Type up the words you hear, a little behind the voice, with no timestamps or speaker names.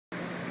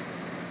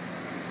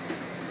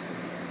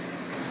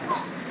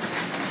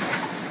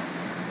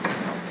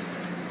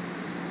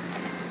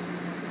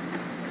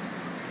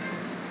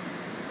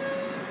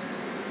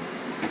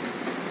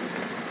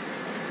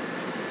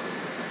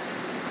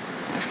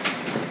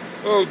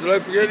Oh, did I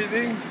forget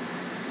anything?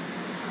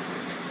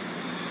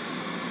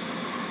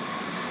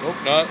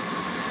 Hope not.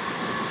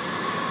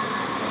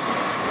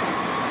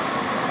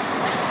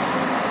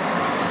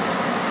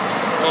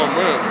 Oh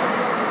man,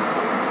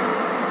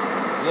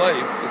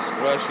 life is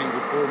flashing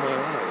before my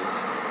eyes.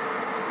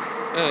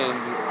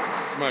 And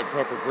my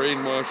proper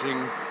brainwashing.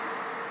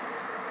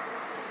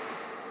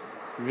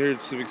 I'm here at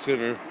Civic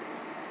Center.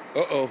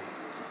 Uh-oh.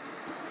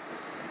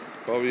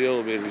 Probably the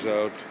elevator's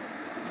out.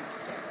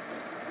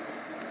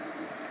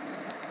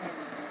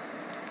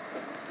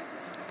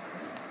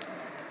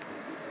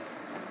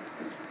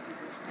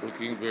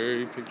 Looking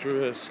very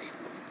picturesque.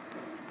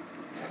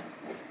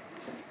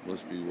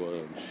 Must be why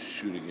I'm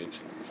shooting it.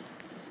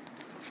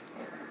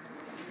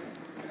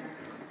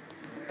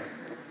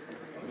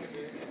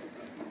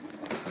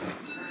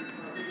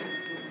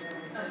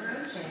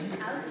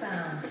 Approaching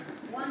outbound.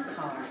 One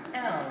car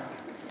L,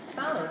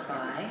 followed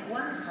by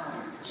one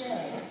car J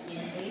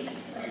in 8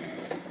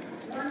 minutes.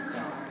 One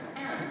car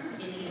M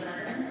in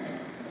 11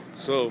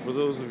 minutes. So, for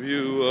those of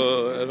you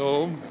at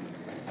home,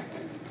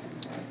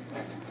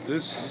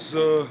 this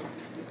is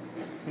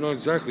not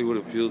exactly what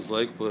it feels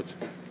like, but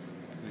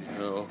you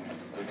know,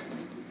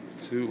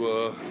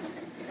 to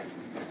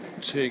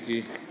take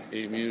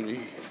a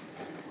muni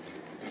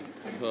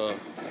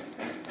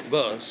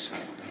bus,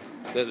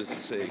 that is to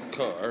say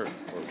car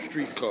or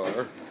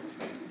streetcar,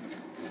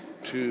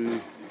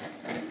 to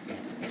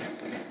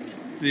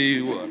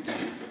the what?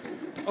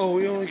 Oh,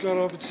 we only got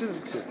off at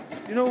Civic.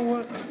 You know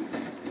what?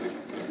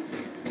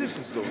 This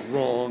is the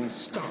wrong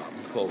stop,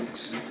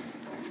 folks.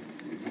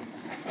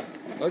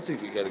 I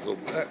think we gotta go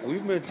back. We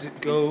meant to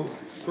go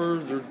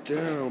further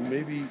down,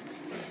 maybe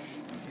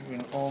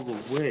even all the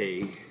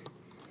way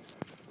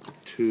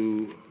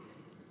to,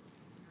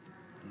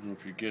 I don't know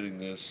if you're getting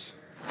this.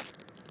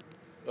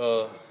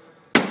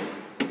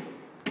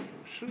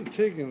 Should have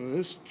taken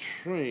this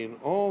train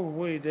all the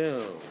way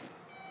down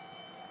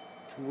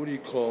to, what do you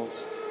call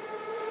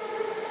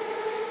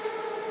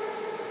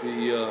the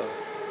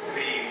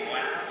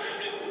west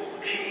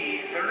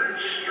T 3rd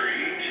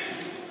Street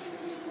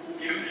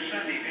to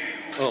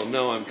Sunnydale. oh,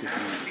 now I'm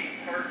confused.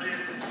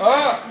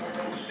 Ah!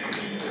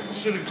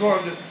 Should have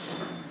gone to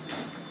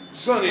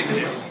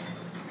Sunnydale.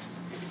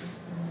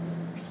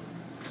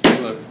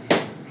 But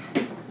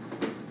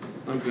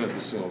I've got the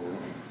silver.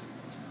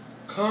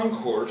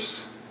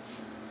 Concourse.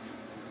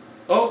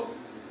 Oh!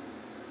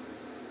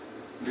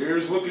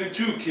 Here's looking at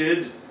you,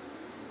 kid.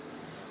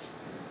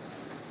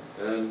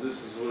 And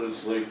this is what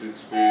it's like to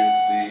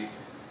experience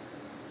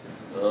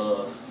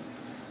the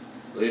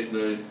late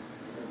night.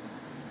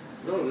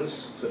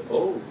 Notice.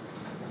 Oh,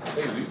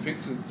 hey, we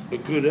picked a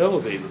good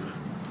elevator.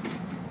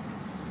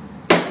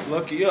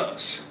 Lucky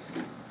us.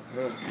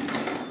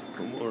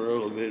 One more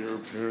elevator,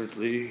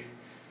 apparently.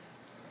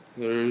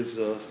 There's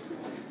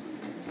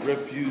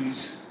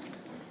refuse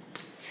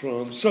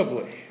from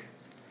Subway.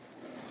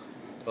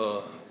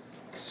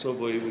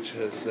 Subway, which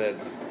has that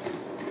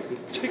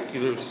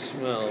particular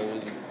smell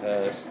when you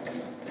pass.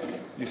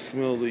 You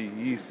smell the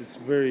yeast. It's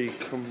very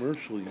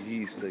commercial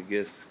yeast, I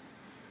guess.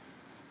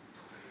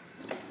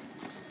 I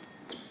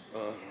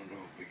don't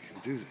know if we can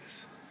do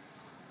this.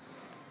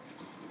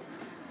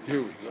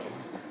 Here we go.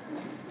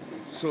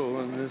 So,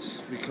 and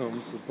this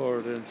becomes the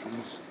BART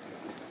entrance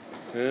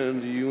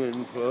and the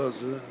UN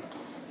Plaza.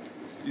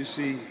 You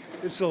see,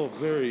 it's all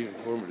very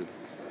informative.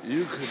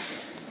 You could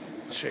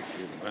check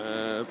your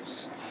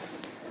maps,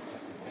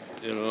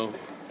 you know,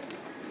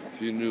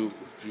 if you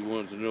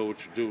wanted to know what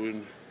you're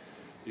doing,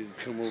 you'd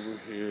come over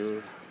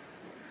here,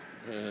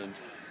 and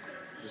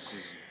this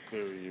is a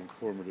very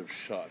informative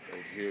shot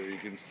right here. You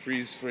can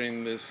freeze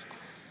frame this.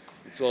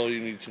 It's all you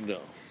need to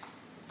know.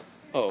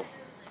 Oh,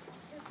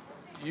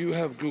 you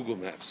have Google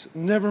Maps.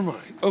 Never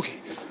mind. Okay.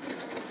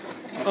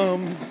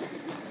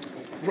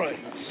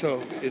 Right.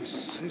 So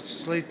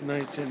it's late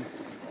night, and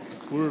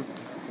we're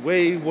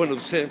one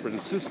of San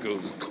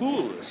Francisco's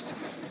coolest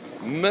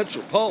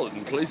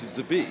metropolitan places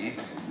to be.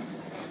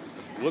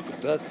 Look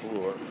at that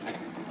floor.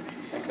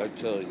 I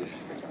tell you.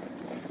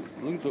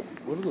 Look at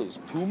what are those,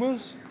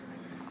 Pumas?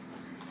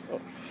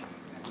 Oh,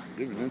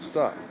 they didn't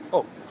stop.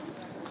 Oh,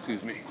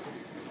 excuse me.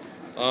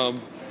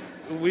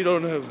 We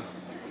don't have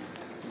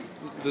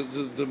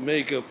the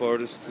makeup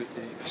artist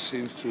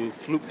seems to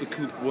have flooped the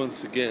coop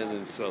once again,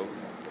 and so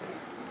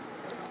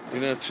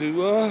we have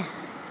to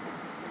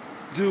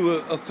do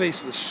a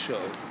faceless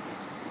show,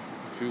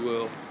 if you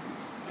will.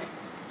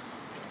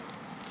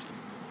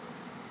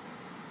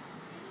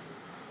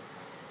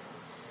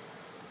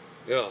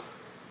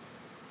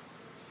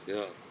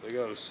 Yeah, they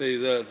gotta say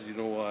that, you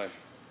know why.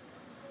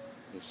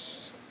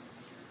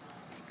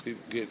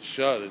 People get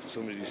shot at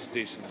some of these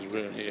stations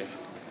around here.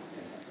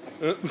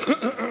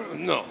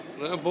 No,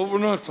 but we're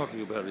not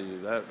talking about any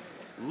of that.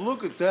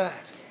 Look at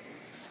that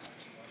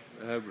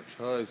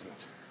advertisement.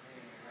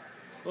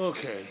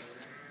 Okay,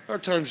 our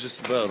time's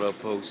just about up,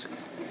 folks.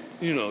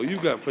 You know,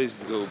 you've got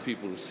places to go,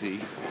 people to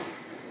see.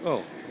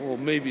 Oh, well,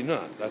 maybe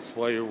not. That's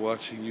why you're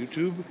watching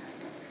YouTube?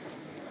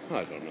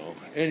 I don't know.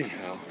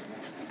 Anyhow,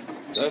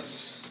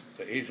 that's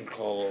The agent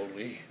called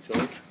me.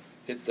 Don't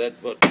hit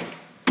that button.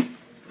 There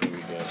we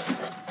go.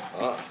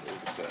 Ah, there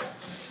we go.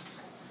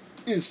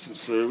 Instant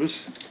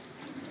service.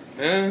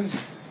 And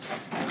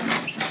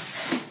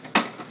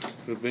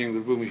the bing, the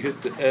boom, we hit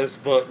the S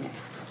button.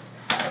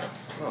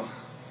 Oh.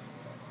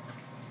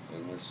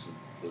 And that's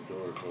the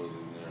door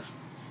closing there.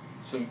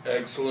 Some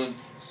excellent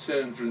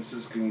San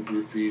Franciscan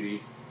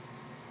graffiti.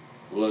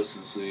 Less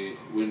is the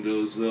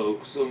windows,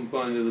 though some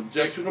find it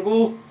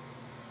objectionable.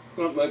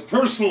 Not my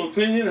personal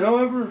opinion,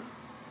 however.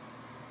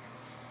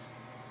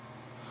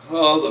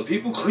 The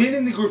people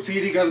cleaning the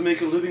graffiti got to make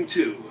a living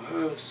too.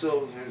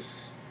 So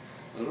there's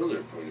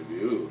another point of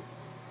view.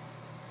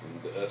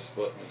 And the S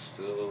button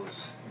still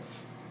is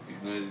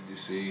ignited, you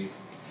see.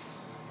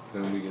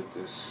 Then we get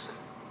this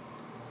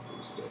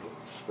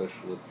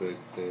special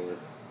effect there.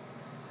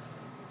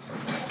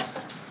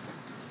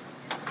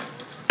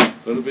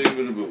 Bada bing,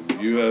 bada boom.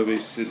 You have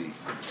a city.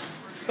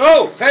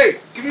 Oh, hey,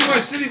 give me my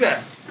city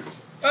back.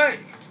 Hey,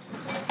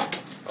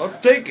 I'll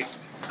take it.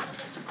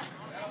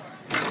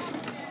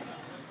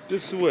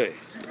 This way.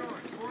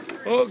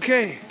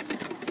 Okay.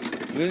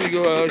 And then you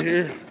go out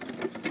here.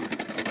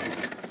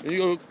 And you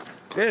go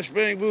crash,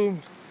 bang,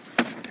 boom.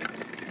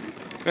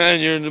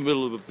 And you're in the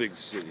middle of a big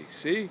city.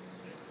 See?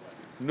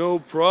 No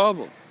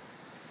problem.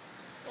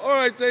 All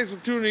right, thanks for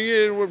tuning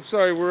in. I'm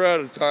sorry, we're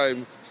out of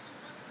time.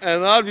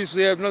 And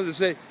obviously, I have nothing to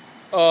say.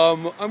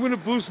 I'm going to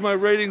boost my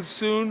ratings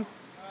soon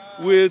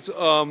with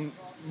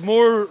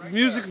more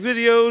music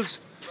videos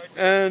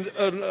and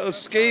a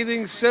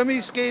scathing,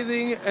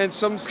 semi-scathing, and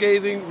some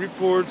scathing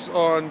reports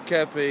on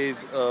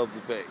cafes of the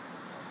Bay.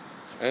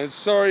 And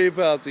sorry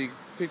about the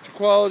picture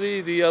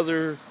quality. The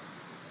other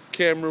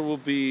camera will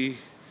be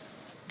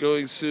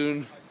going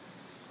soon.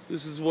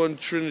 This is One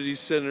Trinity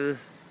Center.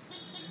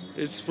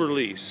 It's for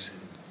lease.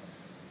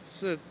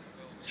 It's a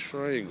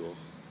triangle.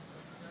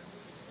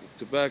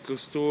 Tobacco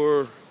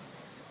store.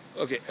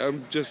 Okay,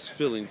 I'm just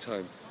filling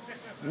time.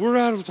 We're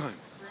out of time.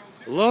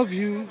 Love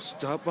you.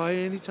 Stop by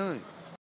anytime.